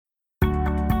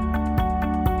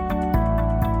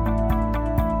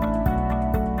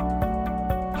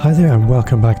Hi there and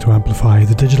welcome back to Amplify,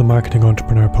 the Digital Marketing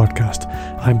Entrepreneur Podcast.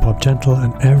 I'm Bob Gentle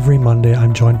and every Monday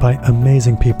I'm joined by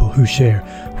amazing people who share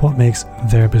what makes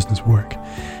their business work.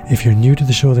 If you're new to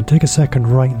the show, then take a second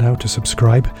right now to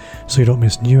subscribe so you don't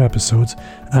miss new episodes,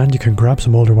 and you can grab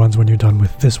some older ones when you're done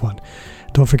with this one.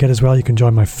 Don't forget as well, you can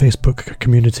join my Facebook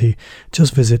community.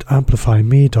 Just visit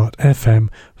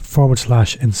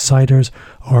amplifyme.fm/insiders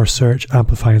or search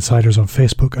Amplify Insiders on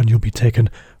Facebook and you'll be taken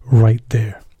right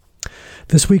there.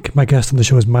 This week, my guest on the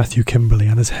show is Matthew Kimberley,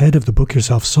 and as head of the Book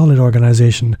Yourself Solid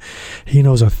organization, he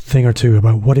knows a thing or two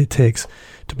about what it takes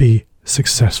to be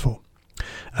successful.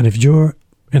 And if you're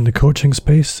in the coaching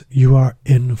space, you are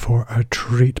in for a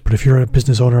treat. But if you're a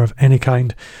business owner of any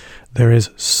kind, there is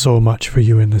so much for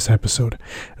you in this episode.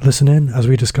 Listen in as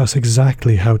we discuss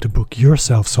exactly how to book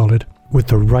yourself solid with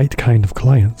the right kind of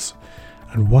clients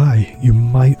and why you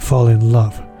might fall in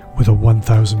love with a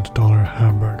 $1,000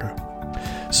 hamburger.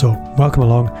 So, welcome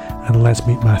along and let's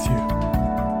meet Matthew.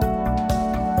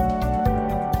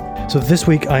 So this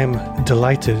week I am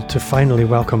delighted to finally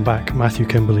welcome back Matthew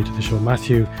Kimberley to the show.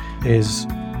 Matthew is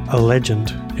a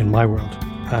legend in my world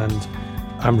and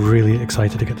I'm really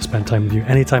excited to get to spend time with you.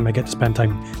 Anytime I get to spend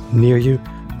time near you,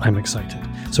 I'm excited.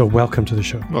 So welcome to the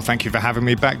show. Well, thank you for having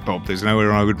me back, Bob. There's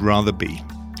nowhere I would rather be.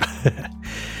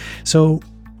 So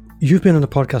you've been on the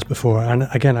podcast before, and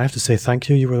again, I have to say thank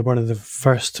you. You were one of the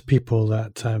first people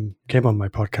that came on my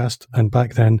podcast. And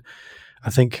back then,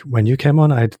 I think when you came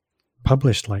on, I'd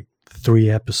published like 3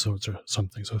 episodes or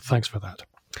something. So thanks for that.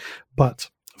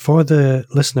 But for the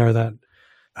listener that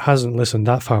hasn't listened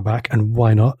that far back, and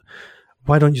why not?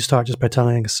 Why don't you start just by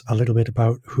telling us a little bit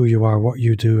about who you are, what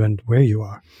you do, and where you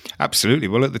are? Absolutely.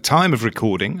 Well, at the time of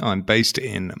recording, I'm based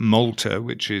in Malta,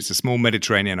 which is a small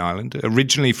Mediterranean island,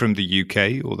 originally from the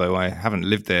UK, although I haven't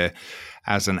lived there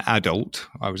as an adult.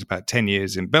 I was about 10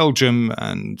 years in Belgium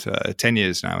and 10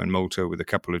 years now in Malta with a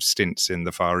couple of stints in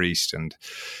the Far East and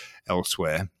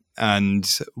elsewhere. And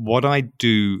what I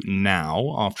do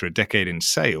now, after a decade in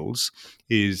sales,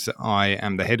 is I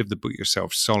am the head of the Book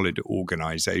Yourself Solid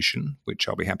organization, which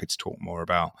I'll be happy to talk more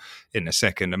about in a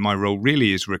second. And my role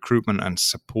really is recruitment and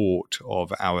support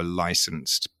of our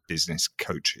licensed business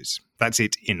coaches. That's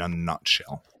it in a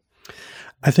nutshell.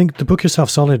 I think the Book Yourself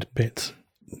Solid bit,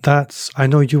 I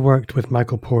know you worked with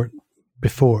Michael Port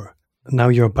before. Now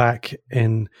you're back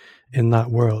in that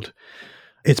world.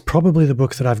 It's probably the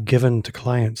book that I've given to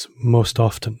clients most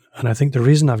often. And I think the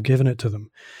reason I've given it to them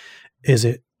is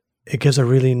it gives a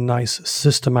really nice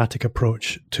systematic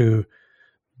approach to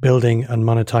building and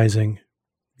monetizing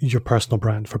your personal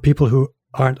brand for people who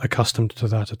aren't accustomed to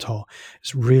that at all.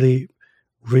 It's really,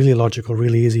 really logical,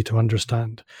 really easy to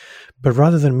understand. But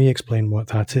rather than me explain what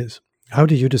that is, how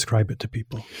do you describe it to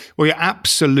people? Well, you're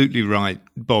absolutely right,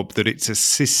 Bob, that it's a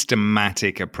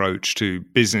systematic approach to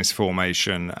business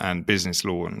formation and business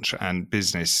launch and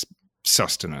business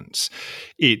sustenance.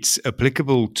 It's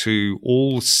applicable to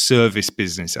all service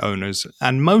business owners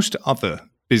and most other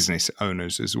business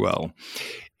owners as well.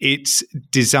 It's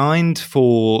designed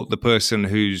for the person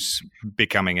who's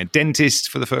becoming a dentist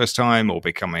for the first time or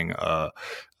becoming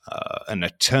an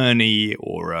attorney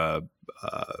or a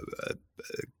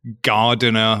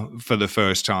gardener for the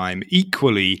first time,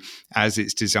 equally as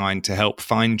it's designed to help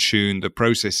fine-tune the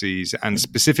processes and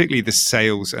specifically the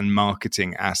sales and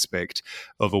marketing aspect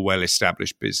of a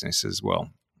well-established business as well.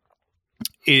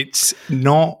 It's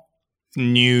not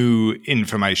new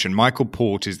information. Michael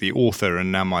Port is the author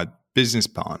and now my business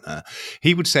partner.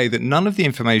 He would say that none of the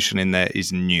information in there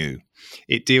is new.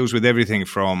 It deals with everything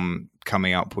from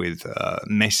coming up with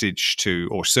message to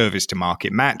or service to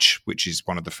market match, which is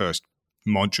one of the first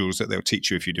modules that they'll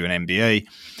teach you if you do an MBA,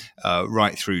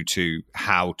 right through to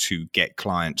how to get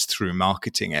clients through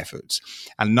marketing efforts.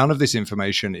 And none of this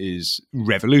information is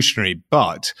revolutionary,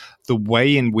 but the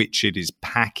way in which it is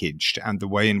packaged and the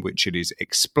way in which it is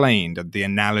explained and the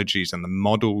analogies and the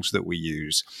models that we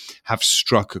use have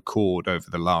struck a chord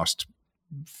over the last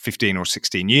 15 or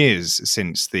 16 years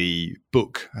since the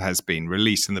book has been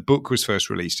released. And the book was first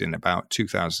released in about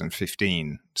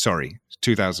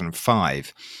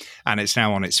 2005. And it's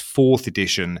now on its 4th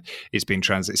edition. It's been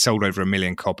sold over 1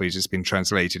 million copies. It's been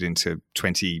translated into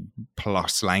 20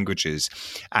 plus languages.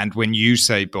 And when you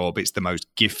say, Bob, it's the most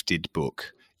gifted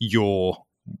book, you're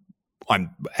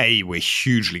we're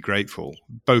hugely grateful,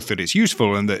 both that it's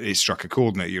useful and that it struck a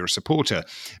chord and that you're a supporter,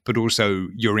 but also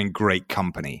you're in great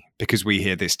company, because we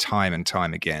hear this time and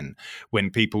time again when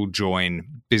people join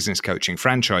business coaching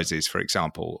franchises, for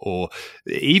example, or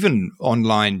even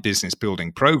online business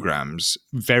building programs.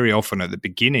 Very often at the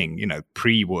beginning,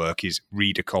 pre-work is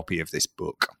read a copy of this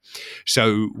book.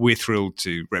 So we're thrilled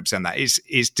to represent that.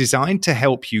 It's designed to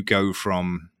help you go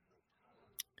from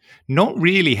not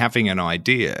really having an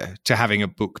idea to having a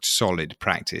booked solid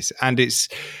practice. And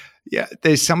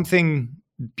there's something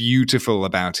beautiful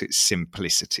about its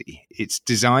simplicity. It's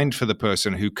designed for the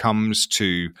person who comes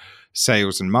to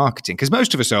sales and marketing, because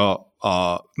most of us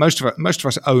most of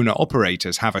us owner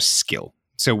operators have a skill.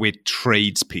 So we're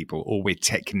tradespeople or we're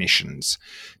technicians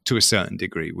to a certain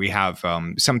degree. We have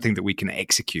something that we can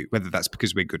execute, whether that's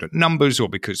because we're good at numbers or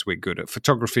because we're good at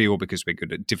photography or because we're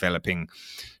good at developing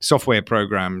software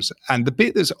programs. And the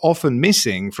bit that's often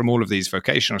missing from all of these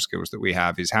vocational skills that we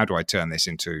have is, how do I turn this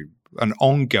into an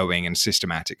ongoing and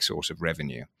systematic source of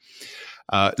revenue?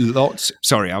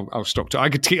 Sorry, I'll stop. I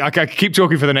could keep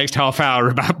talking for the next half hour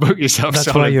about book yourself.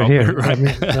 That's why you're here. Right?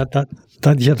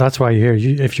 I mean, that's why you're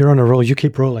here. If you're on a roll, you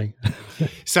keep rolling.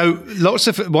 So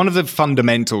one of the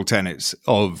fundamental tenets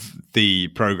of the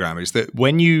program is that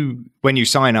when you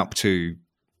sign up to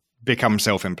become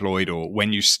self-employed or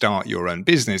when you start your own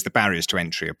business, the barriers to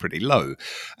entry are pretty low.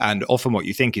 And often what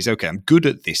you think is, okay, I'm good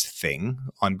at this thing.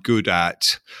 I'm good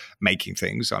at making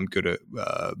things. I'm good at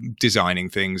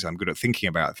designing things. I'm good at thinking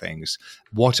about things.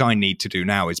 What I need to do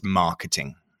now is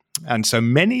marketing. And so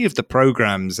many of the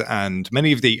programs and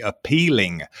many of the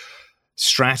appealing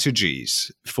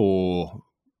strategies for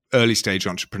early stage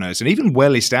entrepreneurs and even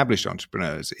well-established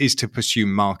entrepreneurs is to pursue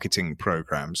marketing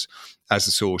programs as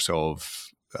a source of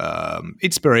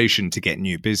inspiration to get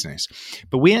new business.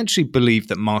 But we actually believe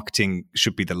that marketing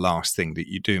should be the last thing that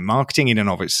you do. Marketing in and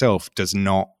of itself does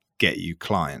not get you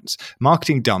clients.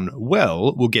 Marketing done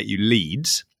well will get you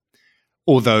leads,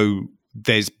 although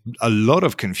there's a lot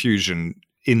of confusion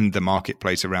in the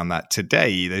marketplace around that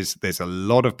today. There's a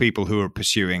lot of people who are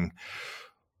pursuing,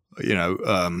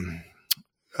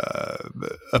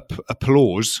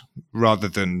 applause rather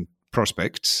than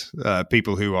prospects,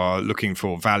 people who are looking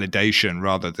for validation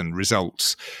rather than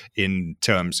results in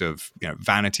terms of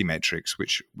vanity metrics,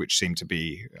 which seem to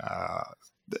be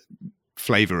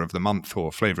flavor of the month or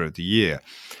flavor of the year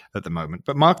at the moment.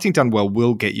 But marketing done well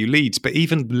will get you leads, but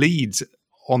even leads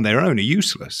on their own are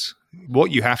useless.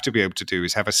 What you have to be able to do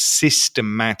is have a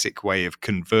systematic way of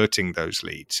converting those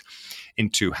leads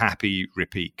into happy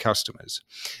repeat customers.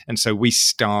 And so we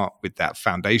start with that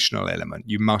foundational element.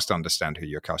 You must understand who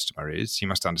your customer is. You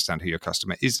must understand who your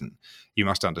customer isn't. You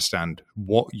must understand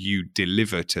what you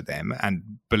deliver to them.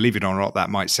 And believe it or not, that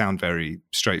might sound very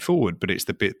straightforward, but it's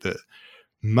the bit that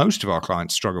most of our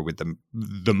clients struggle with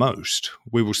the most.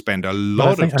 We will spend a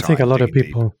lot of time. I think a lot of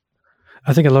people,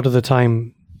 I think a lot of the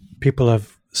time people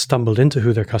have stumbled into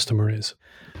who their customer is.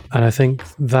 And I think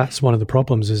that's one of the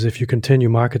problems, is if you continue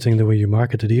marketing the way you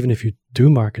marketed, even if you do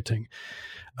marketing,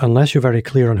 unless you're very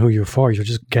clear on who you're for, you'll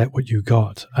just get what you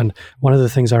got. And one of the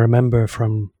things I remember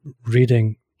from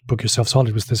reading Book Yourself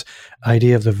Solid was this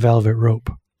idea of the velvet rope,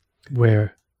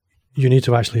 where you need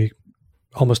to actually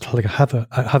almost like have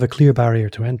a clear barrier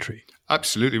to entry.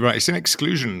 Absolutely right. It's an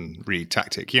exclusionary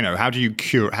tactic. How do you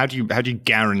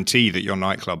guarantee that your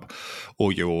nightclub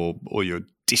or your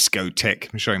discotheque,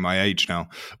 I'm showing my age now,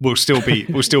 will still be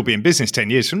in business 10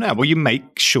 years from now? Well, you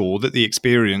make sure that the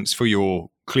experience for your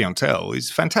clientele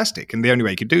is fantastic. And the only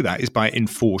way you can do that is by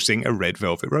enforcing a red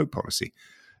velvet rope policy.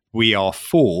 We are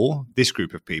for this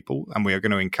group of people, and we are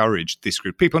going to encourage this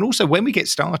group of people. And also, when we get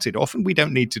started, often we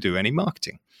don't need to do any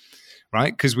marketing,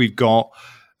 right? Because we've got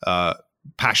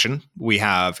passion, we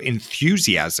have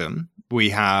enthusiasm, we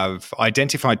have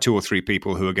identified 2 or 3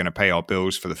 people who are going to pay our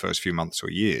bills for the first few months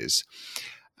or years.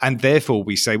 And therefore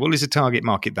we say, well, is a target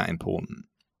market that important?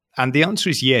 And the answer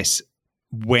is yes,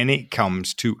 when it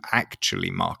comes to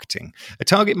actually marketing. A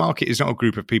target market is not a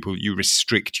group of people you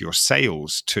restrict your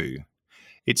sales to.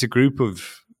 It's a group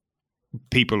of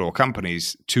people or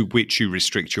companies to which you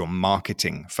restrict your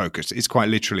marketing focus. It's quite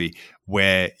literally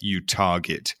where you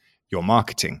target your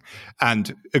marketing.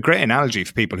 And a great analogy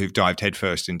for people who've dived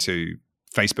headfirst into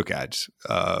Facebook ads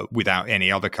without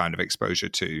any other kind of exposure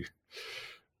to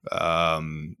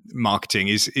marketing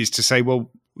is to say,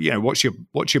 well, what's your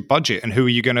budget and who are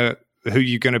you going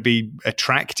to be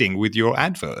attracting with your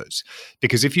adverts?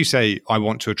 Because if you say, I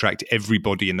want to attract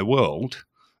everybody in the world,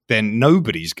 then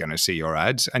nobody's going to see your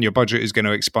ads and your budget is going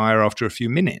to expire after a few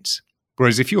minutes.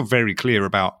 Whereas if you're very clear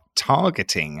about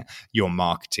targeting your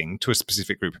marketing to a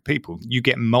specific group of people, you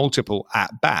get multiple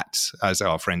at-bats, as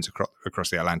our friends across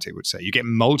the Atlantic would say. You get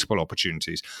multiple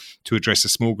opportunities to address a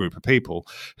small group of people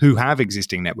who have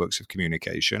existing networks of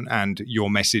communication, and your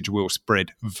message will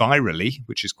spread virally,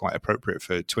 which is quite appropriate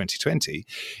for 2020,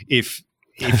 if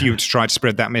you were to try to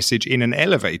spread that message in an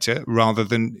elevator rather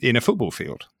than in a football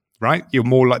field. Right? You're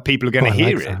more like people are going to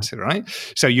hear it, right?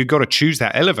 So you've got to choose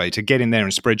that elevator, get in there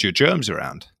and spread your germs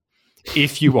around.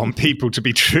 If you want people to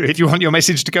be true, if you want your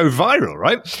message to go viral,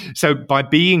 right? So by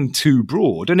being too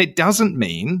broad, and it doesn't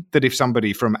mean that if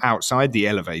somebody from outside the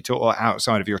elevator or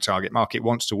outside of your target market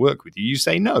wants to work with you, you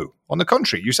say no. On the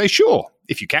contrary, you say sure,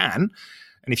 if you can,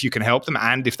 and if you can help them,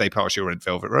 and if they pass your red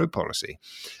velvet road policy.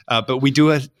 But we do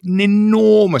an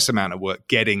enormous amount of work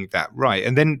getting that right.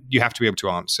 And then you have to be able to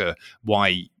answer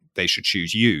why they should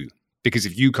choose you, because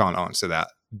if you can't answer that,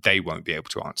 they won't be able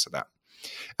to answer that.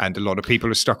 And a lot of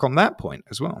people are stuck on that point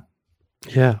as well.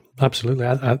 Yeah, absolutely.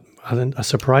 I think a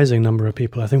surprising number of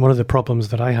people. I think one of the problems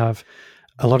that I have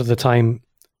a lot of the time,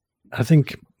 I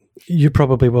think you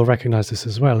probably will recognize this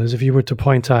as well, is if you were to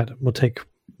point at, we'll take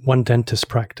one dentist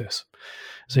practice,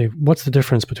 say, what's the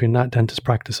difference between that dentist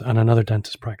practice and another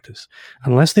dentist practice?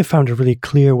 Unless they found a really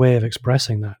clear way of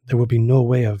expressing that, there would be no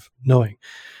way of knowing.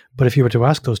 But if you were to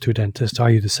ask those two dentists, are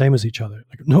you the same as each other?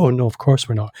 Like, no, of course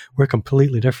we're not. We're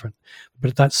completely different.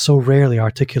 But that's so rarely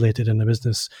articulated in the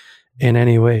business in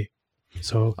any way.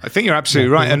 So I think you're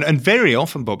absolutely right. And very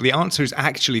often, Bob, the answer is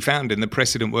actually found in the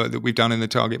precedent work that we've done in the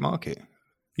target market.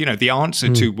 You know, the answer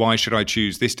to why should I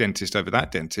choose this dentist over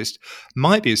that dentist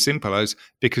might be as simple as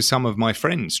because some of my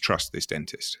friends trust this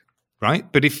dentist,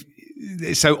 right? But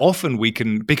so often we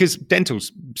can, because dental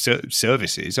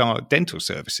services are dental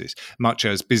services, much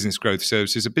as business growth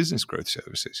services are business growth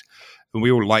services. And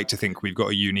we all like to think we've got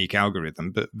a unique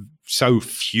algorithm, but so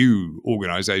few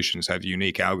organizations have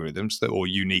unique algorithms or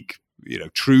unique,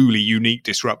 truly unique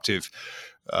disruptive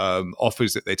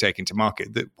offers that they take into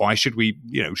market. That why should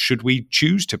we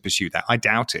choose to pursue that? I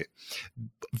doubt it.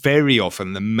 Very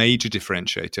often the major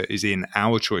differentiator is in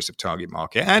our choice of target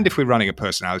market. And if we're running a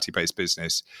personality-based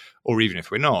business, or even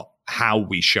if we're not, how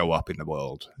we show up in the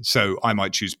world. So I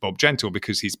might choose Bob Gentle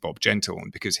because he's Bob Gentle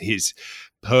and because his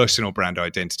personal brand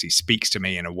identity speaks to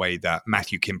me in a way that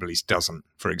Matthew Kimberley's doesn't,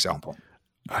 for example.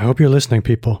 I hope you're listening,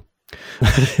 people.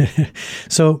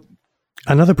 So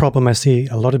another problem I see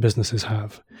a lot of businesses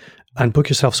have, and Book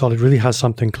Yourself Solid really has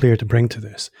something clear to bring to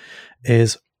this,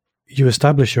 is you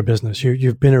establish your business.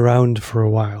 You've been around for a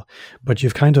while, but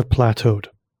you've kind of plateaued.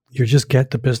 You just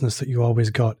get the business that you always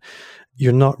got.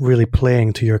 You're not really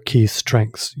playing to your key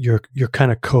strengths. You're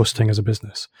kind of coasting as a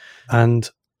business. And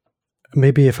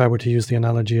maybe if I were to use the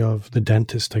analogy of the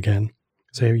dentist again,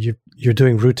 say you're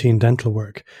doing routine dental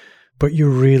work, but you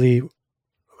really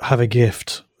have a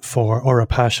gift for or a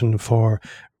passion for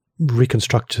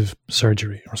reconstructive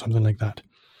surgery or something like that.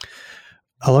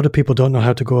 A lot of people don't know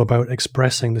how to go about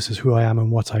expressing this is who I am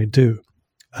and what I do.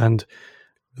 And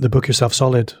the Book Yourself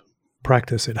Solid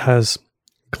practice, it has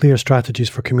clear strategies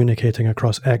for communicating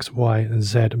across X, Y, and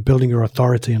Z and building your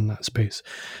authority in that space.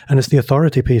 And it's the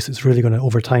authority piece that's really going to,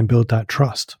 over time, build that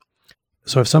trust.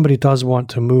 So if somebody does want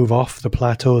to move off the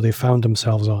plateau they found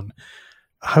themselves on,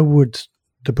 how would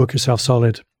the Book Yourself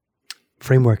Solid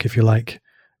framework, if you like,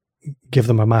 give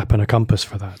them a map and a compass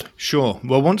for that? Sure.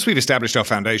 Well, once we've established our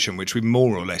foundation, which we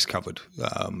more or less covered,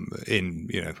 I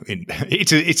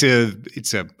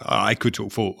could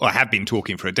talk for, I have been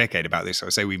talking for a decade about this. So I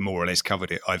say we more or less covered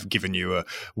it. I've given you a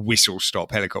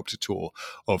whistle-stop helicopter tour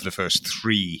of the first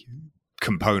 3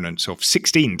 components of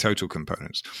 16 total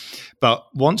components. But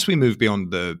once we move beyond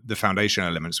the foundation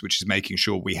elements, which is making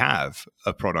sure we have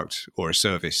a product or a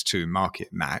service to market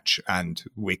match, and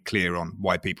we're clear on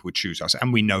why people would choose us,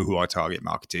 and we know who our target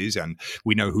market is, and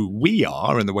we know who we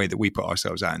are and the way that we put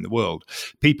ourselves out in the world,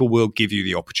 people will give you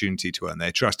the opportunity to earn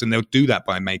their trust. And they'll do that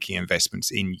by making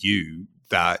investments in you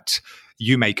that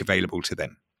you make available to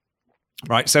them.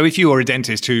 Right. So if you are a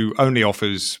dentist who only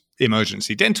offers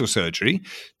emergency dental surgery,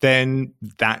 then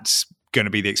that's going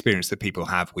to be the experience that people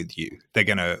have with you. They're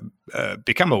going to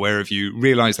become aware of you,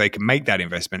 realize they can make that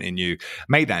investment in you,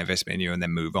 and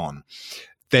then move on.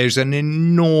 There's an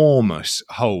enormous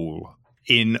hole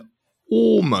in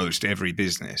almost every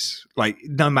business, like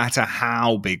no matter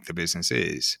how big the business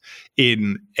is,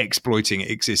 in exploiting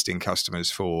existing customers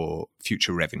for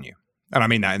future revenue. And I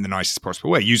mean that in the nicest possible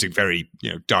way, using very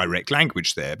direct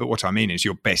language there. But what I mean is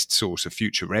your best source of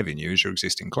future revenue is your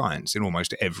existing clients in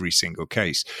almost every single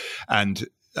case. And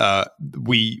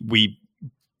we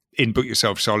in Book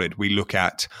Yourself Solid, we look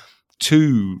at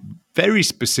 2 very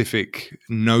specific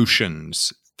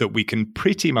notions that we can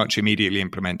pretty much immediately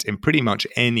implement in pretty much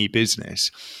any business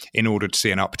in order to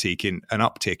see an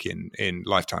uptick in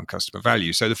lifetime customer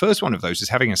value. So the first one of those is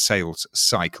having a sales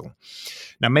cycle.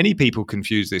 Now, many people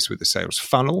confuse this with a sales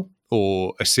funnel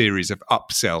or a series of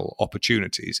upsell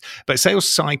opportunities, but sales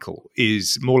cycle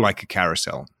is more like a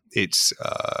carousel. It's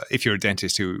if you're a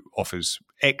dentist who offers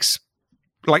X,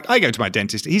 like I go to my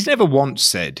dentist, he's never once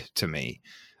said to me,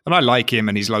 and I like him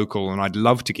and he's local and I'd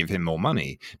love to give him more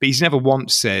money, but he's never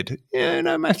once said,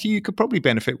 Matthew, you could probably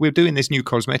benefit. We're doing this new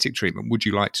cosmetic treatment. Would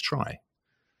you like to try?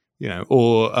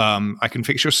 Or I can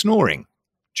fix your snoring.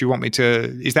 Do you want me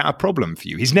to, is that a problem for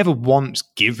you? He's never once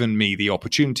given me the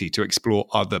opportunity to explore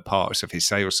other parts of his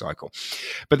sales cycle.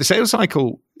 But the sales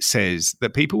cycle says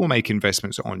that people will make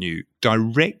investments in you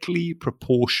directly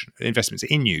proportionate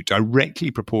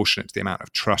to the amount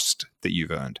of trust that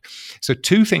you've earned. So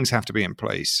two things have to be in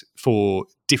place for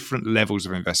different levels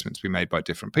of investments to be made by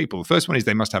different people. The first one is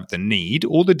they must have the need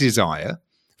or the desire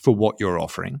for what you're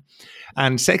offering.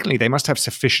 And secondly, they must have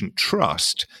sufficient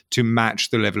trust to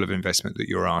match the level of investment that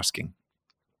you're asking.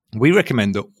 We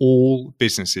recommend that all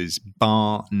businesses,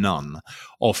 bar none,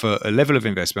 offer a level of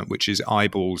investment which is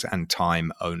eyeballs and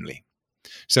time only.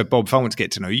 So, Bob, if I want to get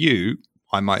to know you,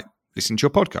 I might listen to your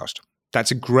podcast.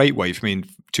 That's a great way for me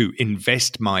to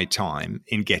invest my time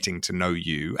in getting to know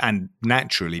you and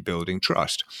naturally building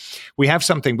trust. We have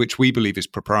something which we believe is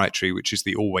proprietary, which is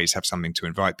the always have something to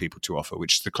invite people to offer,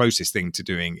 which is the closest thing to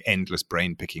doing endless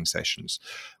brain picking sessions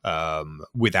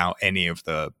without any of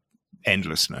the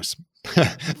endlessness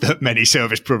that many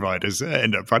service providers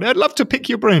end up finding. I'd love to pick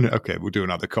your brain. Okay, we'll do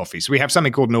another coffee. So we have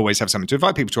something called and always have something to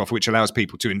invite people to offer, which allows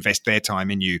people to invest their time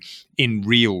in you in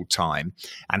real time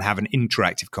and have an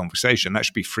interactive conversation. That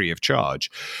should be free of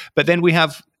charge. But then we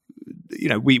have,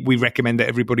 we recommend that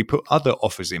everybody put other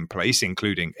offers in place,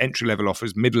 including entry-level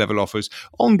offers, mid-level offers,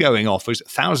 ongoing offers,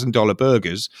 $1,000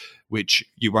 burgers, which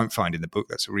you won't find in the book.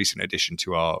 That's a recent addition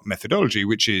to our methodology,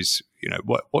 which is,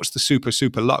 what's the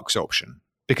super luxe option?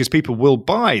 Because people will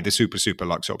buy the super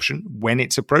luxe option when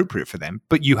it's appropriate for them,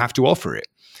 but you have to offer it.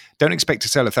 Don't expect to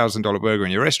sell $1,000 burger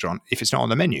in your restaurant if it's not on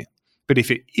the menu. But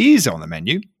if it is on the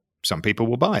menu, some people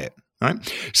will buy it, right?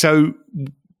 So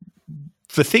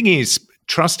the thing is,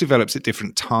 trust develops at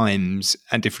different times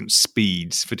and different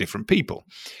speeds for different people.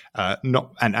 And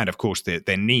of course,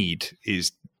 their need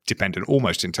is dependent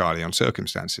almost entirely on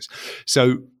circumstances.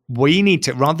 So we need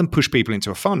to, rather than push people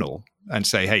into a funnel and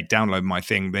say, hey, download my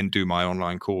thing, then do my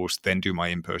online course, then do my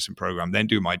in-person program, then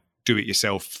do my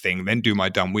do-it-yourself thing, then do my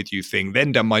done-with-you thing,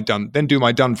 then do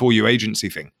my done-for-you agency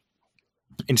thing.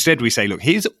 Instead, we say, look,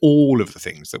 here's all of the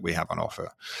things that we have on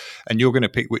offer, and you're going to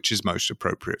pick which is most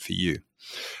appropriate for you.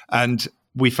 And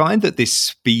we find that this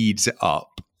speeds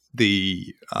up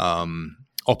the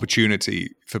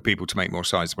opportunity for people to make more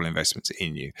sizable investments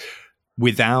in you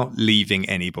without leaving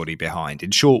anybody behind.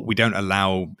 In short, we don't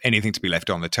allow anything to be left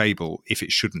on the table if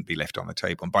it shouldn't be left on the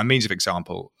table. And by means of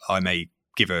example, I may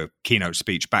give a keynote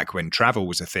speech. Back when travel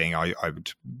was a thing, I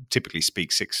would typically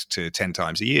speak 6 to 10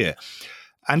 times a year.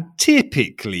 And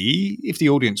typically, if the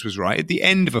audience was right, at the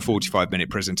end of a 45-minute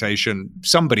presentation,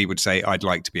 somebody would say, I'd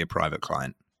like to be a private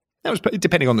client. That was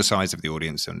depending on the size of the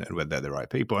audience and whether they're the right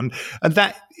people. And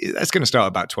that's going to start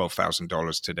about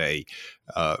 $12,000 today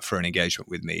for an engagement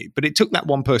with me. But it took that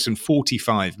one person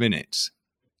 45 minutes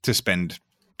to spend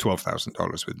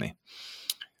 $12,000 with me.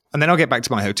 And then I'll get back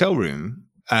to my hotel room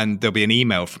and there'll be an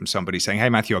email from somebody saying, hey,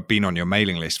 Matthew, I've been on your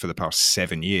mailing list for the past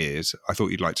 7 years. I thought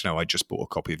you'd like to know I just bought a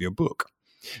copy of your book.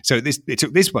 So it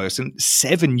took this person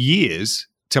 7 years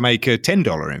to make a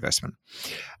 $10 investment.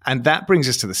 And that brings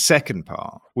us to the second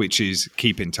part, which is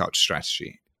keep in touch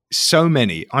strategy. So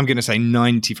many, I'm going to say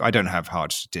 90, I don't have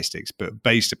hard statistics, but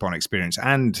based upon experience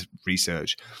and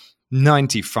research,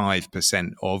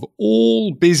 95% of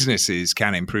all businesses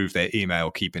can improve their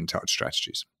email keep in touch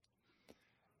strategies.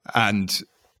 And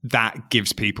that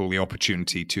gives people the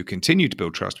opportunity to continue to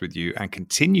build trust with you and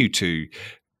continue to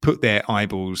put their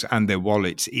eyeballs and their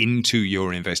wallets into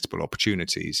your investable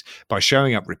opportunities by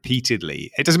showing up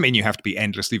repeatedly. It doesn't mean you have to be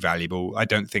endlessly valuable. I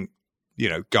don't think,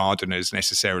 gardeners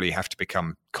necessarily have to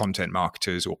become content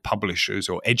marketers or publishers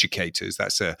or educators.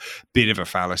 That's a bit of a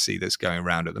fallacy that's going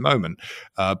around at the moment.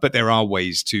 But there are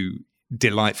ways to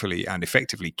delightfully and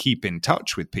effectively keep in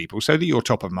touch with people so that you're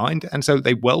top of mind and so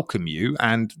they welcome you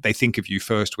and they think of you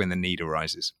first when the need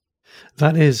arises.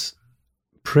 That is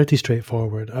pretty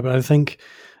straightforward. I think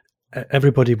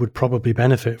everybody would probably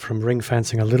benefit from ring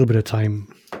fencing a little bit of time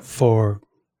for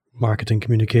marketing,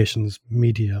 communications,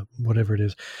 media, whatever it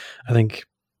is. I think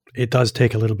it does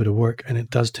take a little bit of work and it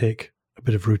does take a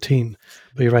bit of routine.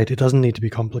 But you're right, it doesn't need to be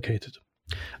complicated.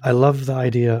 I love the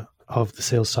idea of the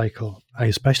sales cycle. I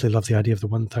especially love the idea of the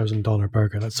 $1,000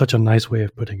 burger. That's such a nice way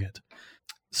of putting it.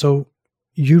 So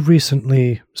you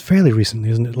recently, fairly recently,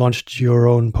 isn't it, launched your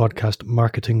own podcast,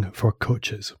 Marketing for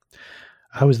Coaches.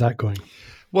 How is that going?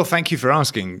 Well, thank you for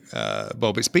asking,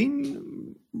 Bob. It's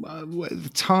been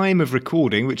the time of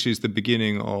recording, which is the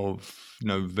beginning of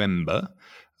November.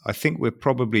 I think we're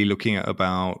probably looking at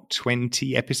about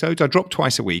 20 episodes. I drop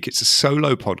twice a week. It's a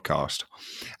solo podcast.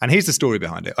 And here's the story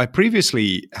behind it. I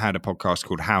previously had a podcast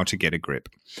called How to Get a Grip.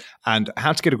 And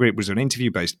How to Get a Grip was an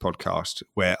interview-based podcast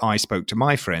where I spoke to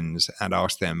my friends and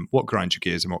asked them what grinds your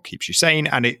gears and what keeps you sane.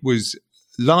 And it was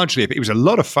a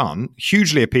lot of fun,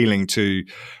 hugely appealing to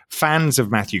fans of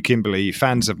Matthew Kimberley,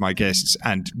 fans of my guests,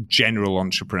 and general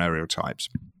entrepreneurial types.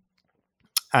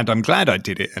 And I'm glad I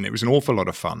did it. And it was an awful lot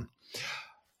of fun.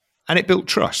 And it built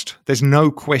trust. There's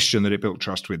no question that it built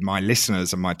trust with my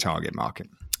listeners and my target market.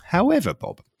 However,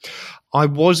 Bob, I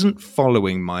wasn't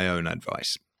following my own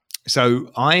advice. So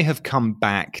I have come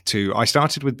back to, I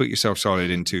started with Book Yourself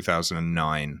Solid in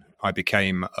 2009. I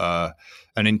became an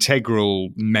integral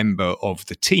member of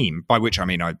the team, by which I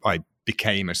mean I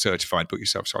became a certified Book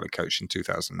Yourself Solid coach in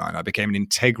 2009. I became an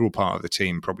integral part of the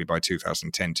team probably by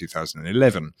 2010,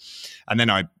 2011. And then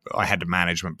I had a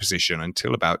management position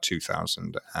until about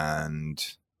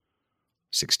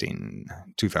 2016,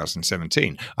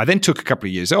 2017. I then took a couple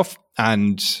of years off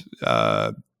and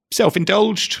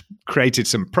self-indulged, created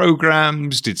some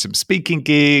programs, did some speaking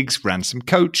gigs, ran some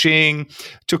coaching,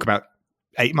 took about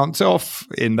 8 months off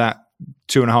in that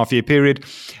 2.5-year period.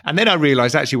 And then I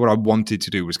realized actually what I wanted to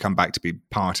do was come back to be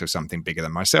part of something bigger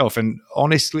than myself. And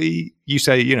honestly, you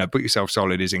say, Book Yourself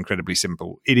Solid is incredibly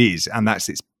simple. It is. And that's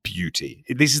its beauty.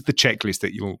 This is the checklist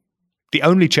the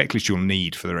only checklist you'll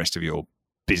need for the rest of your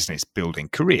business building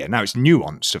career. Now, it's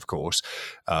nuanced, of course,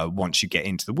 once you get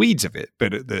into the weeds of it.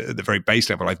 But at the very base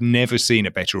level, I've never seen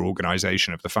a better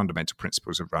organization of the fundamental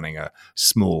principles of running a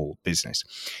small business.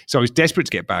 So I was desperate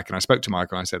to get back, and I spoke to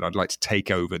Michael and I said, I'd like to take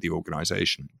over the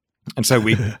organization. And so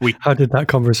we How did that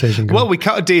conversation go? Well, we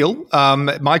cut a deal.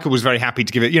 Michael was very happy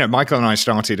to give it. Michael and I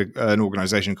started an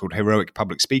organization called Heroic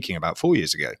Public Speaking about 4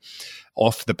 years ago,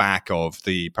 off the back of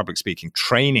the public speaking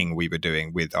training we were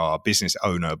doing with our business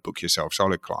owner, Book Yourself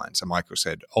Solid clients. And Michael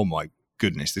said, oh my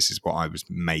goodness, this is what I was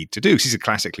made to do. He's a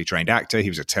classically trained actor. He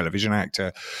was a television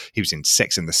actor. He was in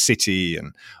Sex and the City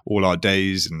and All Our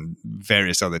Days and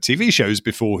various other TV shows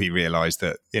before he realized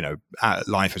that,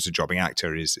 life as a jobbing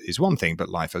actor is one thing, but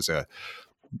life as a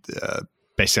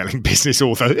best-selling business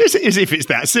author, as if it's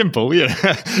that simple,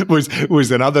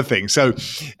 was another thing. So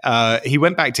he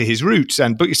went back to his roots,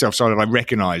 and Book Yourself Solid, I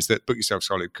recognized that Book Yourself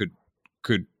Solid could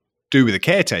do with a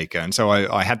caretaker. And so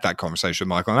I had that conversation with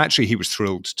Michael, and actually he was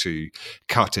thrilled to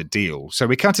cut a deal. So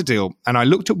we cut a deal, and I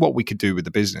looked at what we could do with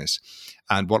the business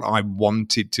and what I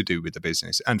wanted to do with the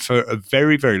business. And for a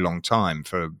very, very long time,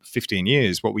 for 15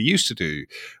 years, what we used to do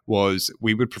was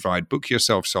we would provide Book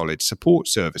Yourself Solid support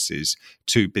services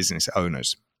to business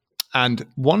owners. And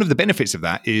one of the benefits of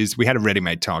that is we had a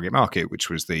ready-made target market, which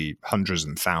was the hundreds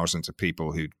and thousands of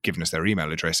people who'd given us their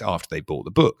email address after they bought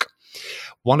the book.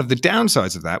 One of the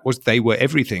downsides of that was they were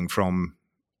everything from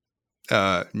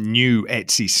new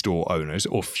Etsy store owners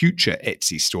or future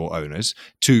Etsy store owners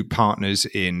to partners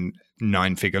in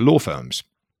 9-figure law firms.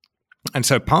 And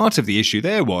so part of the issue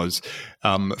there was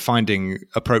finding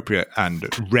appropriate and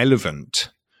relevant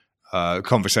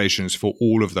conversations for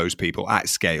all of those people at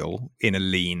scale in a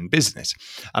lean business.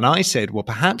 And I said, well,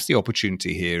 perhaps the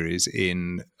opportunity here is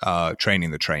in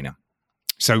training the trainer.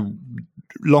 So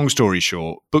long story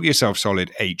short, Book Yourself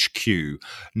Solid HQ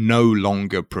no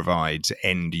longer provides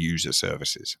end user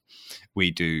services.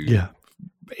 We do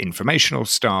informational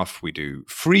stuff. We do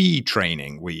free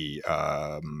training. We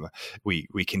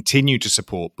continue to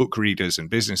support book readers and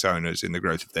business owners in the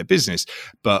growth of their business,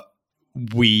 but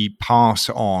we pass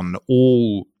on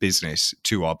all business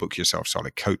to our Book Yourself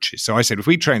Solid coaches. So I said, if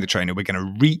we train the trainer, we're going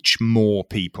to reach more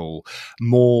people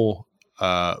more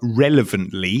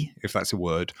relevantly, if that's a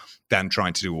word, than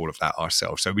trying to do all of that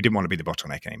ourselves. So we didn't want to be the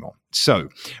bottleneck anymore. So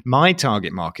my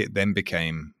target market then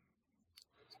became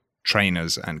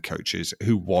trainers and coaches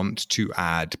who want to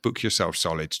add Book Yourself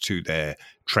Solid to their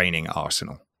training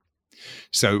arsenal.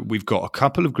 So we've got a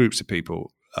couple of groups of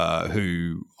people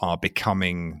who are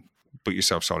becoming Book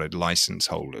Yourself Solid license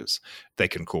holders. They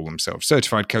can call themselves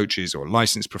certified coaches or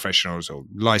licensed professionals or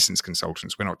licensed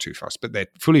consultants. We're not too fussed, but they're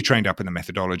fully trained up in the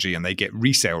methodology and they get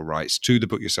resale rights to the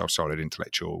Book Yourself Solid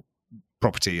intellectual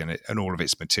property and all of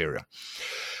its material.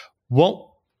 What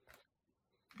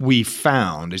we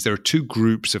found is there are two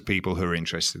groups of people who are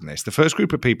interested in this. The first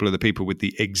group of people are the people with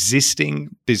the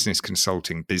existing business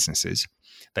consulting businesses.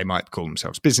 They might call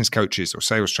themselves business coaches or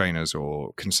sales trainers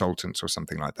or consultants or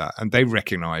something like that. And they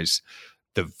recognize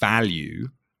the value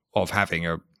of having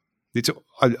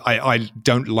I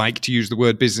don't like to use the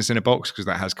word business in a box because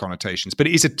that has connotations, but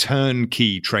it is a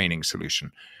turnkey training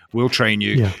solution. We'll train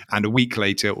you, and a week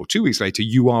later or 2 weeks later,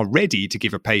 you are ready to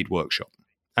give a paid workshop.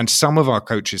 And some of our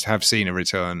coaches have seen a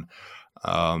return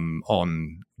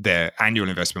on their annual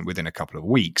investment within a couple of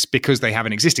weeks because they have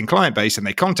an existing client base and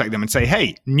they contact them and say,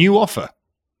 hey, new offer.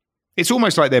 It's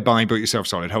almost like they're buying Book Yourself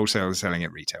Solid, wholesale and selling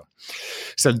at retail.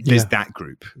 So there's that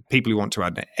group, people who want to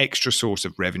add an extra source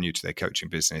of revenue to their coaching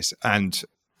business. And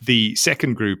the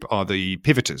second group are the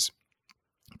pivoters,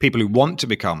 people who want to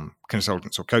become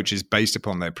consultants or coaches based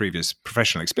upon their previous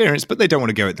professional experience, but they don't want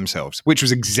to go it themselves, which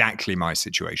was exactly my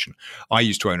situation. I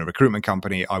used to own a recruitment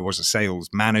company. I was a sales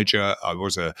manager. I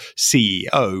was a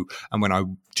CEO. And when I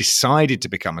decided to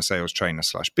become a sales trainer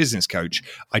 / business coach,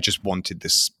 I just wanted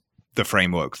the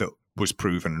framework that was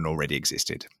proven and already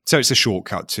existed. So it's a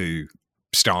shortcut to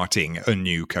starting a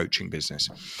new coaching business.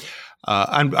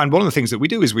 And one of the things that we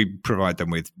do is we provide them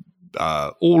with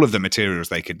all of the materials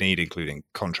they could need, including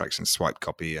contracts and swipe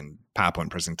copy and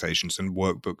PowerPoint presentations and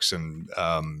workbooks and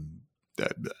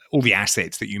all the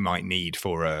assets that you might need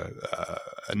for a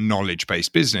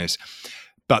knowledge-based business.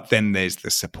 But then there's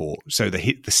the support. So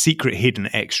the secret hidden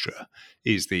extra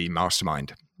is the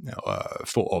mastermind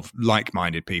of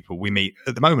like-minded people. We meet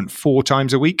at the moment 4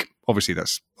 times a week. Obviously,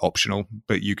 that's optional,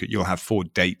 but you'll have 4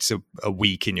 dates a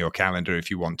week in your calendar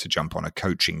if you want to jump on a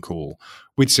coaching call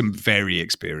with some very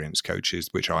experienced coaches,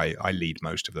 which I lead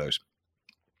most of those.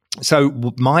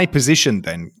 So my position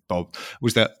then, Bob,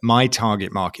 was that my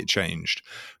target market changed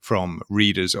from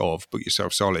readers of Book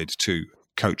Yourself Solid to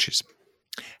coaches.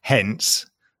 Hence,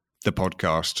 the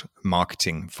podcast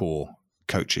Marketing for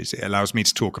Coaches. It allows me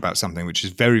to talk about something which is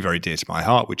very, very dear to my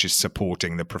heart, which is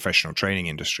supporting the professional training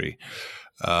industry,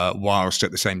 whilst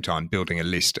at the same time building a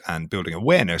list and building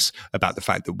awareness about the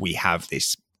fact that we have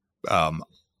this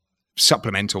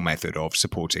supplemental method of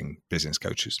supporting business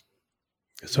coaches.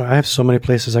 So I have so many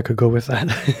places I could go with that.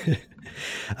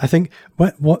 I think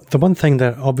what the one thing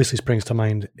that obviously springs to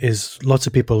mind is lots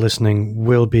of people listening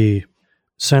will be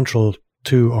central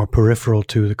to or peripheral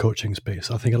to the coaching space.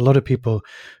 I think a lot of people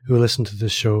who listen to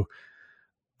this show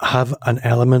have an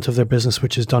element of their business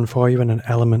which is done for you and an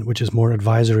element which is more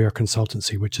advisory or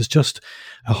consultancy, which is just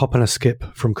a hop and a skip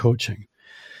from coaching.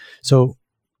 So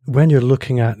when you're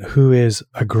looking at who is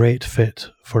a great fit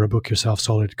for a Book Yourself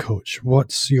Solid coach, what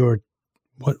does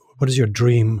your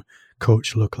dream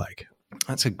coach look like?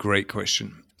 That's a great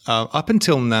question. Up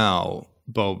until now,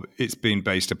 Bob, it's been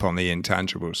based upon the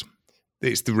intangibles.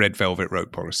 It's the red velvet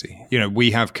rope policy. We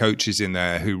have coaches in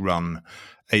there who run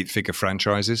 8-figure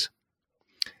franchises.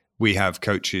 We have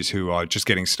coaches who are just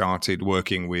getting started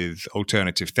working with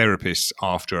alternative therapists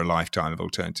after a lifetime of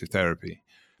alternative therapy.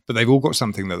 But they've all got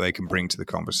something that they can bring to the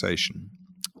conversation.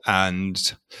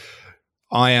 And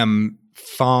I am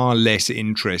far less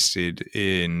interested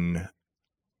in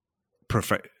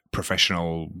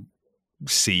professional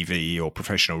CV or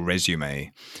professional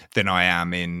resume than I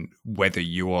am in whether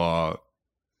you are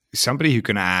somebody who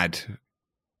can add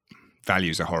value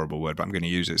is a horrible word, but I'm going to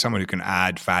use it. Someone who can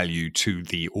add value to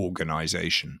the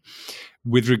organization.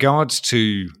 With regards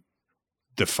to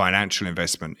the financial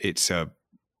investment, it's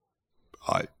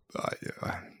I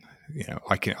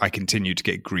continue to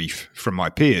get grief from my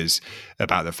peers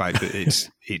about the fact that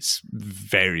it's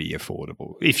very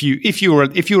affordable. If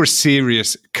you're a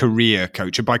serious career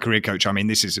coach, and by career coach I mean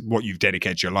this is what you've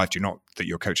dedicated your life to, not that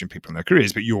you're coaching people in their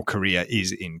careers, but your career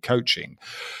is in coaching,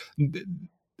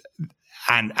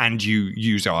 and you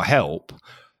use our help,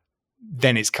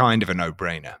 then it's kind of a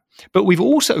no-brainer. But we've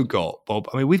also got, Bob,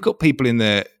 we've got people in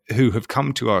there who have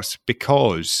come to us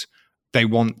because they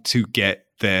want to get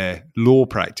their law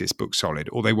practice booked solid,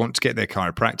 or they want to get their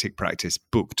chiropractic practice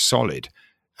booked solid.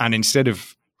 And instead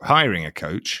of hiring a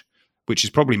coach, which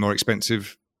is probably more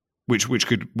expensive, which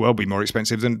could well be more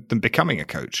expensive than becoming a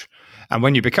coach. And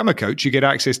when you become a coach, you get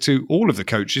access to all of the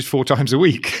coaches 4 times a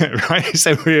week, right?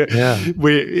 So we're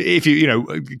if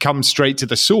you come straight to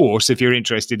the source if you're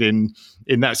interested in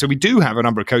that. So we do have a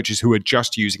number of coaches who are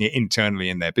just using it internally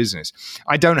in their business.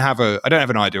 I don't have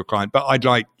an ideal client, but I'd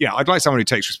like someone who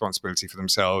takes responsibility for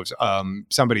themselves,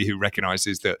 somebody who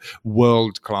recognizes that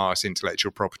world-class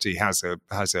intellectual property has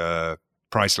a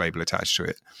price label attached to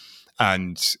it,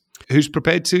 and who's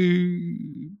prepared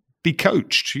to be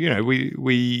coached. My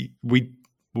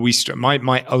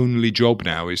only job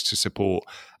now is to support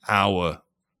our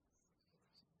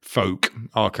folk,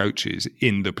 our coaches,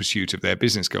 in the pursuit of their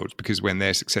business goals, because when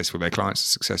they're successful, their clients are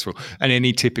successful. And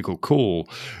any typical call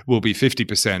will be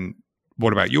 50%,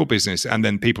 what about your business? And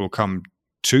then people come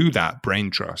to that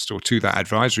brain trust or to that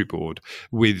advisory board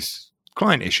with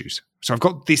client issues. So I've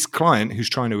got this client who's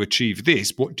trying to achieve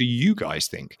this. What do you guys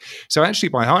think? So actually,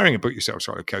 by hiring a Book Yourself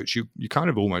Solid coach, you kind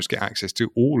of almost get access to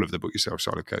all of the Book Yourself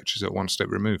Solid coaches at one step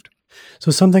removed.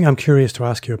 So something I'm curious to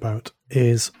ask you about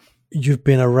is, you've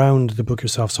been around the Book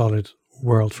Yourself Solid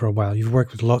world for a while. You've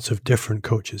worked with lots of different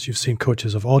coaches. You've seen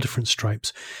coaches of all different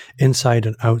stripes, inside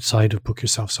and outside of Book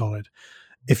Yourself Solid.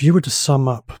 If you were to sum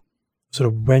up sort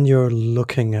of when you're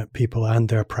looking at people and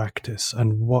their practice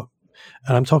and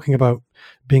I'm talking about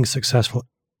being successful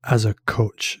as a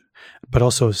coach, but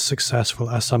also successful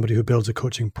as somebody who builds a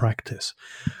coaching practice,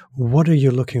 what are you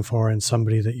looking for in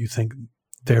somebody that you think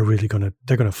they're going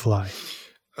to fly?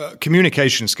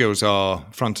 Communication skills are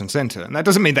front and center. And that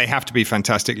doesn't mean they have to be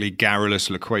fantastically garrulous,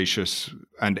 loquacious,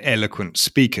 and eloquent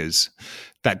speakers.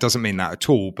 That doesn't mean that at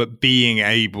all. But being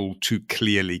able to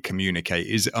clearly communicate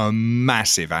is a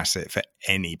massive asset for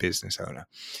any business owner.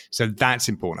 So that's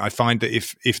important. I find that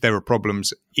if there are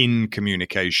problems in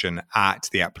communication at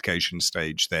the application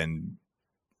stage, then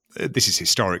this is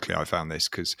historically, I found this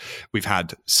because we've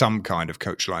had some kind of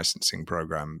coach licensing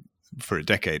program for a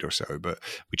decade or so, but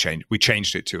we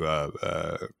changed it to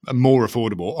a more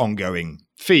affordable ongoing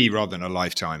fee rather than a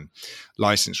lifetime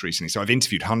license recently. So I've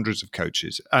interviewed hundreds of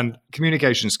coaches, and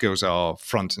communication skills are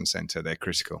front and center. They're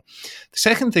critical. The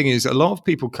second thing is, a lot of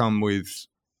people come with,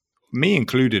 me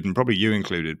included, and probably you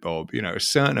included, Bob, a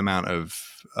certain amount of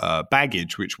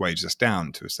baggage which weighs us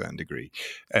down to a certain degree,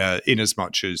 in as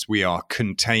much as we are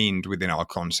contained within our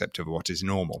concept of what is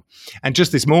normal. And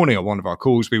just this morning on one of our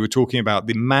calls, we were talking about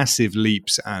the massive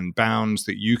leaps and bounds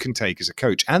that you can take as a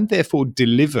coach and therefore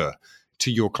deliver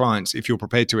to your clients if you're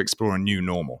prepared to explore a new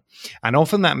normal. And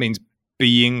often that means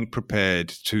being prepared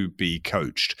to be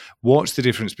coached. What's the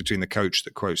difference between the coach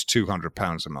that quotes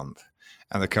 £200 a month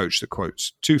and the coach that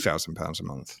quotes £2,000 a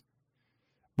month?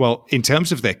 Well, in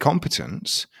terms of their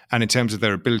competence and in terms of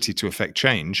their ability to affect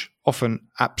change, often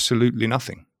absolutely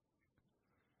nothing,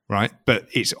 right? But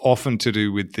it's often to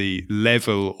do with the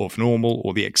level of normal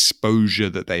or the exposure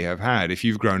that they have had. If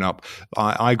you've grown up,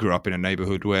 I grew up in a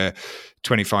neighborhood where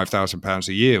 £25,000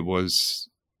 a year was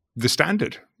the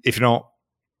standard, if not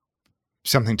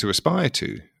something to aspire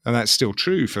to. And that's still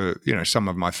true for, some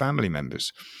of my family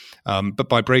members. But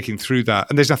by breaking through that,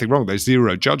 and there's nothing wrong, there's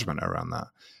zero judgment around that.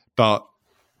 But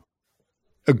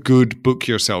a good Book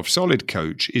Yourself Solid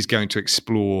coach is going to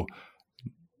explore,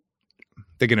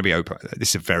 they're going to be open. This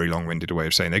is a very long-winded way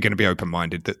of saying they're going to be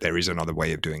open-minded that there is another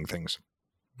way of doing things.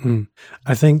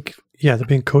 I think, they're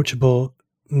being coachable,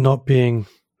 not being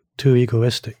too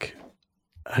egoistic.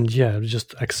 And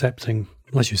just accepting,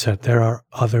 as you said, there are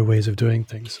other ways of doing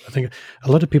things. I think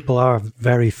a lot of people are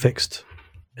very fixed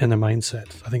in their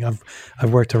mindset. I think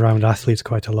I've worked around athletes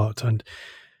quite a lot, and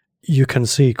you can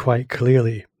see quite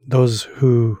clearly those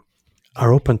who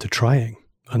are open to trying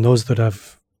and those that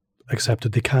have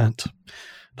accepted they can't.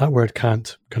 That word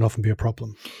can't can often be a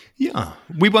problem. Yeah.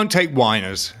 We won't take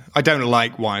whiners. I don't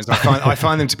like whiners. I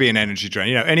find them to be an energy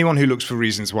drain. Anyone who looks for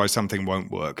reasons why something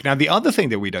won't work. Now, the other thing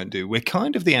that we don't do, we're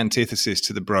kind of the antithesis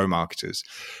to the bro marketers.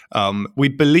 We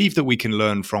believe that we can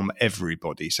learn from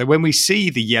everybody. So when we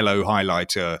see the yellow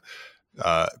highlighter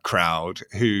crowd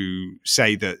who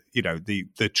say that,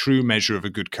 the true measure of a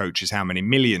good coach is how many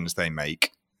millions they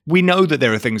make, we know that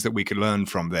there are things that we can learn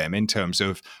from them in terms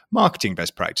of marketing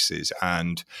best practices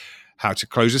and how to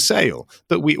close a sale.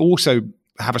 But we also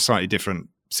have a slightly different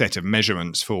set of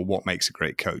measurements for what makes a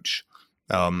great coach.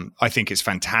 I think it's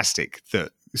fantastic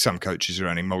that some coaches are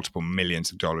earning multiple millions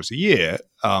of dollars a year.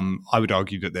 I would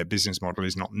argue that their business model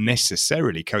is not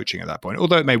necessarily coaching at that point,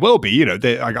 although it may well be.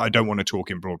 I don't want to talk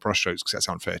in broad brushstrokes because that's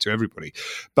unfair to everybody.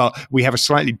 But we have a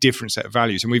slightly different set of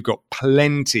values, and we've got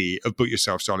plenty of Book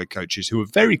Yourself Solid coaches who are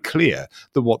very clear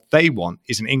that what they want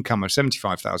is an income of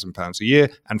 £75,000 a year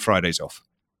and Fridays off.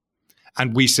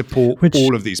 And we support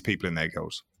all of these people in their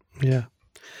goals. Yeah.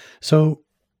 So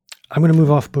I'm going to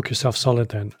move off Book Yourself Solid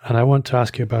then, and I want to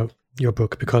ask you about your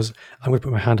book, because I'm going to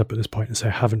put my hand up at this point and say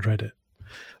I haven't read it,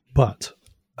 but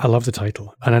I love the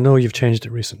title, and I know you've changed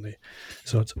it recently.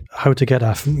 So it's How to Get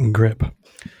a Grip.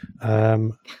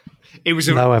 It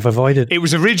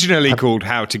was originally called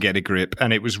How to Get a Grip,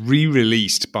 and it was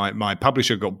re-released by my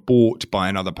publisher. Got bought by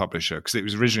another publisher because it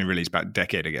was originally released about a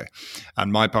decade ago,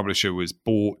 and my publisher was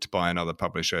bought by another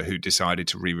publisher who decided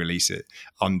to re-release it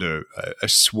under a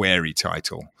sweary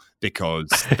title because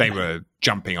they were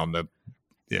jumping on the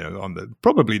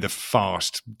probably the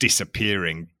fast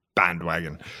disappearing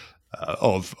bandwagon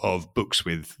of books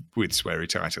with sweary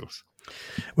titles.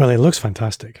 Well, it looks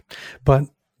fantastic. But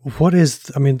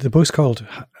the book's called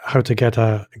How to Get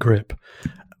a Grip.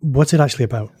 What's it actually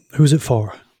about? Who's it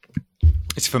for?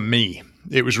 It's for me.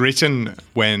 It was written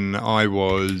when I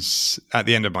was at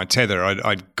the end of my tether.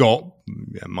 I'd got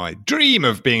my dream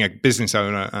of being a business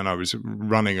owner, and I was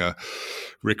running a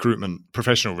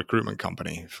professional recruitment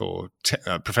company for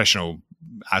professional,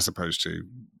 as opposed to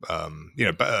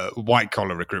white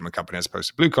collar recruitment company as opposed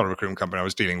to blue collar recruitment company. I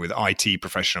was dealing with IT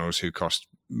professionals who cost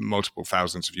multiple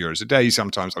thousands of euros a day.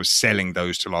 Sometimes I was selling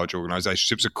those to large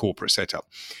organizations. It was a corporate setup,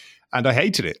 and I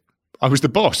hated it. I was the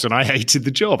boss and I hated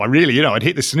the job. I really, I'd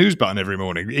hit the snooze button every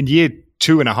morning. In year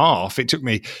 2.5, it took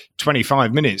me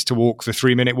 25 minutes to walk the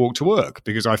 3-minute walk to work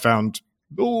because I found,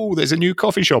 there's a new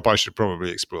coffee shop I should probably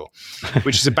explore,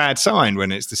 which is a bad sign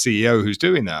when it's the CEO who's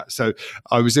doing that. So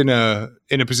I was in a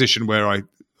position where I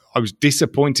was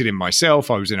disappointed in myself.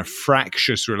 I was in a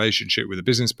fractious relationship with a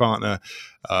business partner.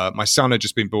 My son had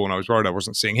just been born. I was worried I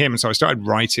wasn't seeing him. And so I started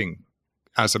writing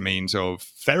as a means of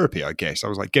therapy, I guess. I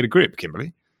was like, get a grip,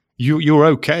 Kimberley. You're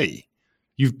okay.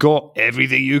 You've got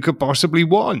everything you could possibly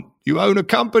want. You own a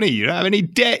company. You don't have any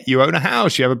debt. You own a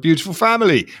house. You have a beautiful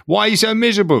family. Why are you so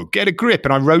miserable? Get a grip.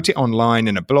 And I wrote it online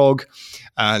in a blog.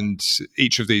 And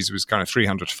each of these was kind of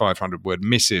 300 to 500 word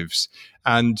missives.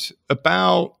 And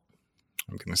about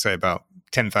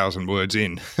 10,000 words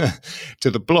in to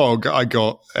the blog, I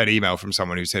got an email from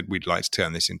someone who said, we'd like to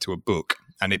turn this into a book.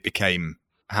 And it became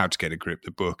How to Get a Grip, the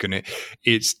book. And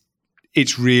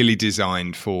it's really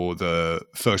designed for the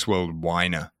first world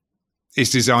whiner. It's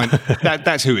designed,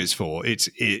 that's who it's for.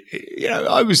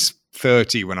 I was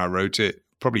 30 when I wrote it,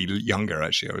 probably younger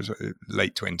actually. I was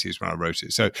late 20s when I wrote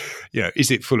it. So,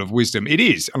 is it full of wisdom? It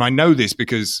is. And I know this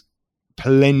because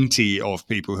plenty of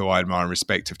people who I admire and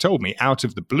respect have told me out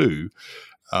of the blue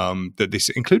that this,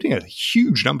 including a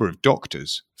huge number of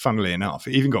doctors, funnily enough,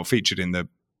 it even got featured in the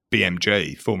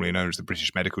BMJ, formerly known as the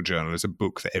British Medical Journal, as a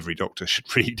book that every doctor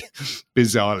should read,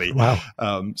 bizarrely. Wow.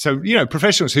 So,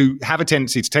 professionals who have a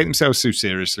tendency to take themselves too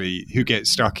seriously, who get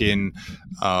stuck in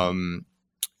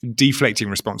deflecting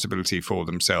responsibility for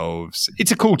themselves.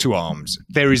 It's a call to arms.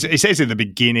 It says at the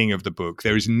beginning of the book,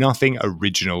 there is nothing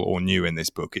original or new in this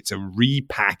book. It's a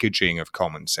repackaging of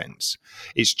common sense.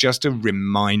 It's just a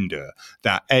reminder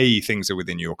that A, things are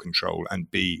within your control,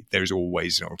 and B, there's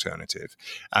always an alternative.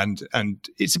 And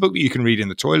it's a book that you can read in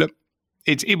the toilet.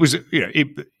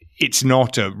 It's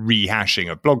not a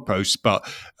rehashing of blog posts,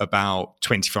 but about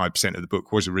 25% of the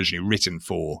book was originally written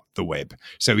for the web.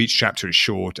 So each chapter is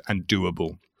short and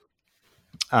doable.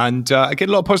 And I get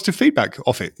a lot of positive feedback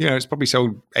off it. It's probably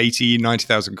sold 80,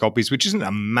 90,000 copies, which isn't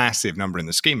a massive number in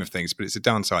the scheme of things, but it's a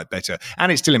darn sight better.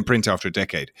 And it's still in print after a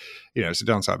decade. It's a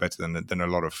darn sight better than a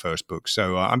lot of first books.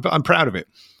 So I'm proud of it.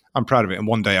 I'm proud of it. And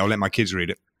one day I'll let my kids read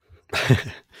it.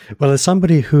 Well, as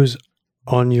somebody who's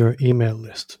on your email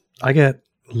list, I get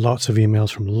lots of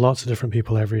emails from lots of different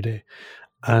people every day.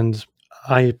 And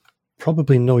I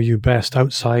probably know you best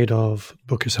outside of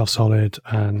Book Yourself Solid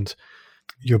and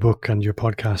your book and your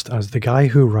podcast as the guy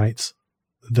who writes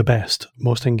the best,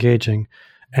 most engaging,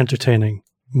 entertaining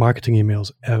marketing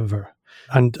emails ever.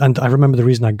 And I remember the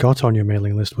reason I got on your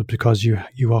mailing list was because you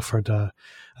offered, I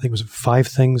think it was 5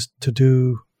 things to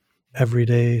do every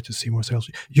day to see more sales.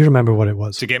 You remember what it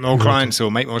was? To get more clients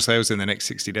or make more sales in the next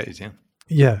 60 days, yeah.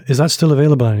 Yeah. Is that still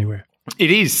available anywhere?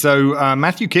 It is. So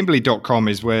MatthewKimberley.com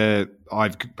is where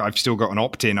I've still got an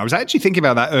opt-in. I was actually thinking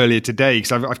about that earlier today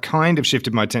because I've kind of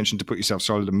shifted my attention to Put Yourself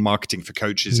Solid and Marketing for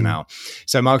Coaches now.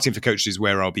 So Marketing for Coaches is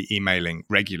where I'll be emailing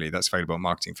regularly. That's available at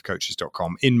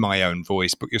marketingforcoaches.com in my own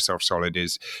voice. Put Yourself Solid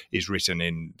is written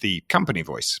in the company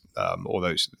voice,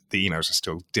 although the emails are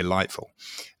still delightful.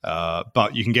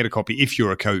 But you can get a copy if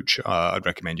you're a coach. I'd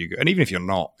recommend you go. And even if you're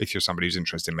not, if you're somebody who's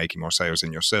interested in making more sales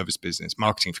in your service business,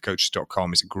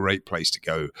 marketingforcoaches.com is a great place to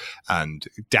go and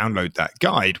download that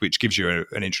guide, which gives you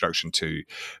an introduction to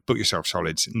Book Yourself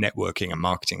Solid's networking and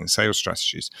marketing and sales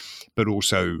strategies, but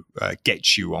also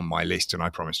gets you on my list. And I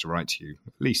promise to write to you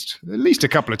at least a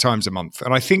couple of times a month.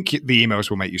 And I think the emails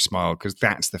will make you smile because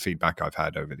that's the feedback I've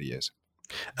had over the years.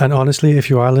 And honestly, if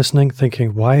you are listening,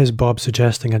 thinking, why is Bob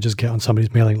suggesting I just get on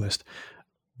somebody's mailing list?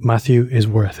 Matthew is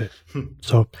worth it.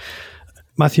 So,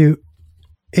 Matthew,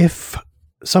 if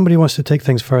somebody wants to take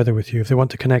things further with you, if they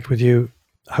want to connect with you,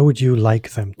 how would you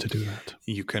like them to do that?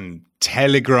 You can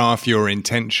telegraph your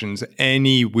intentions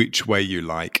any which way you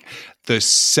like. The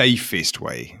safest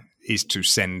way is to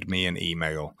send me an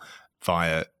email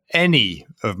via any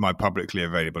of my publicly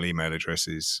available email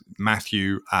addresses,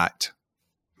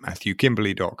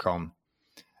 Matthew@MatthewKimberley.com,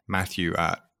 Matthew@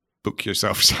 book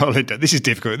yourself solid. This is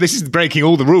difficult. This is breaking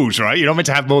all the rules, right? You're not meant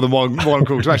to have more than one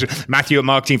call to action. Matthew at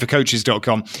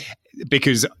marketingforcoaches.com,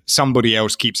 because somebody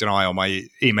else keeps an eye on my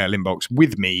email inbox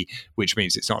with me, which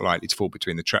means it's not likely to fall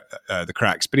between the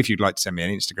cracks. But if you'd like to send me an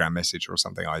Instagram message or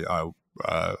something,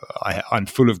 I'm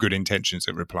full of good intentions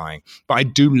of replying. But I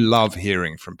do love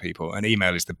hearing from people, and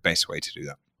email is the best way to do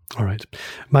that. All right.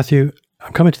 Matthew,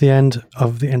 I'm coming to the end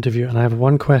of the interview, and I have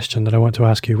one question that I want to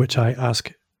ask you, which I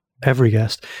ask every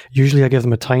guest. Usually I give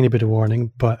them a tiny bit of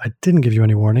warning, but I didn't give you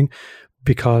any warning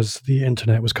because the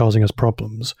internet was causing us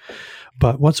problems.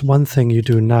 But what's one thing you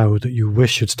do now that you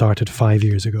wish you'd started 5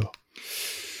 years ago?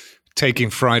 Taking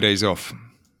Fridays off.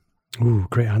 Ooh,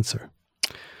 great answer.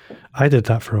 I did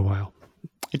that for a while.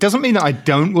 It doesn't mean that I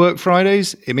don't work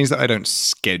Fridays. It means that I don't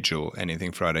schedule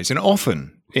anything Fridays. And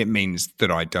often it means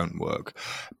that I don't work.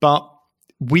 But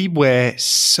we wear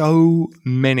so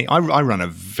many. I run a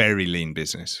very lean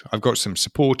business. I've got some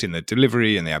support in the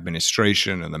delivery and the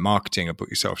administration and the marketing of Book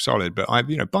Yourself Solid. But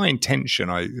by intention,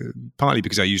 partly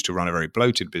because I used to run a very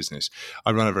bloated business,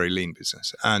 I run a very lean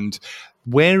business. And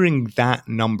wearing that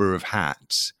number of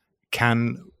hats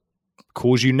can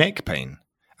cause you neck pain.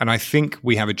 And I think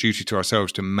we have a duty to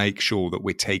ourselves to make sure that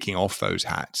we're taking off those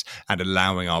hats and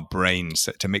allowing our brains,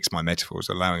 to mix my metaphors,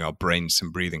 allowing our brains some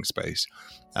breathing space.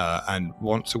 And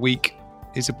once a week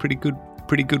is a pretty good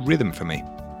rhythm for me.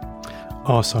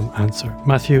 Awesome answer.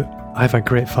 Matthew, I've had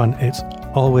great fun. It's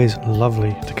always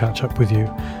lovely to catch up with you.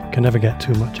 Can never get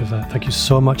too much of that. Thank you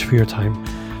so much for your time.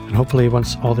 And hopefully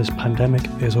once all this pandemic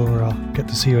is over, I'll get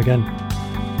to see you again.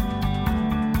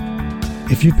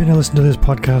 If you've been listening to this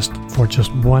podcast for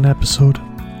just one episode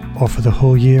or for the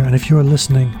whole year, and if you're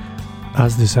listening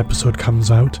as this episode comes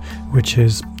out, which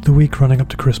is the week running up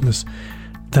to Christmas,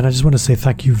 then I just want to say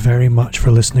thank you very much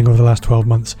for listening over the last 12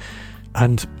 months.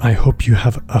 And I hope you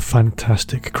have a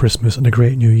fantastic Christmas and a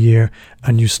great new year,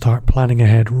 and you start planning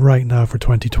ahead right now for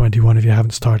 2021 if you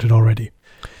haven't started already.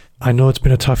 I know it's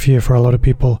been a tough year for a lot of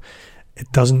people. It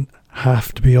doesn't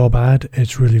have to be all bad.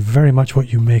 It's really very much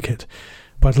what you make it.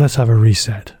 But let's have a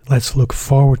reset. Let's look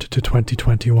forward to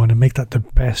 2021 and make that the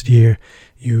best year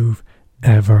you've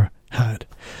ever had.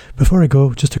 Before I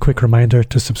go, just a quick reminder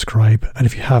to subscribe. And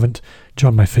if you haven't,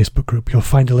 join my Facebook group. You'll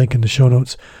find a link in the show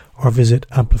notes, or visit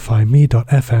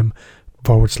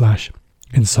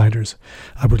amplifyme.fm/insiders.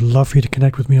 I would love for you to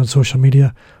connect with me on social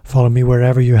media. Follow me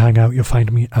wherever you hang out. You'll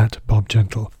find me at Bob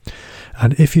Gentle.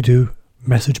 And if you do,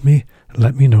 message me,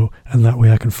 let me know, and that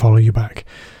way I can follow you back.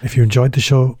 If you enjoyed the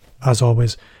show, as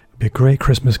always, it'd be a great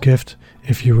Christmas gift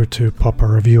if you were to pop a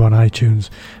review on iTunes.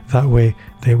 That way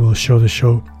they will show the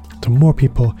show to more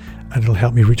people and it'll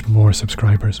help me reach more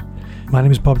subscribers. My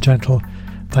name is Bob Gentle.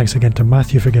 Thanks again to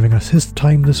Matthew for giving us his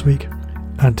time this week,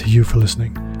 and to you for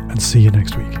listening, and see you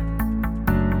next week.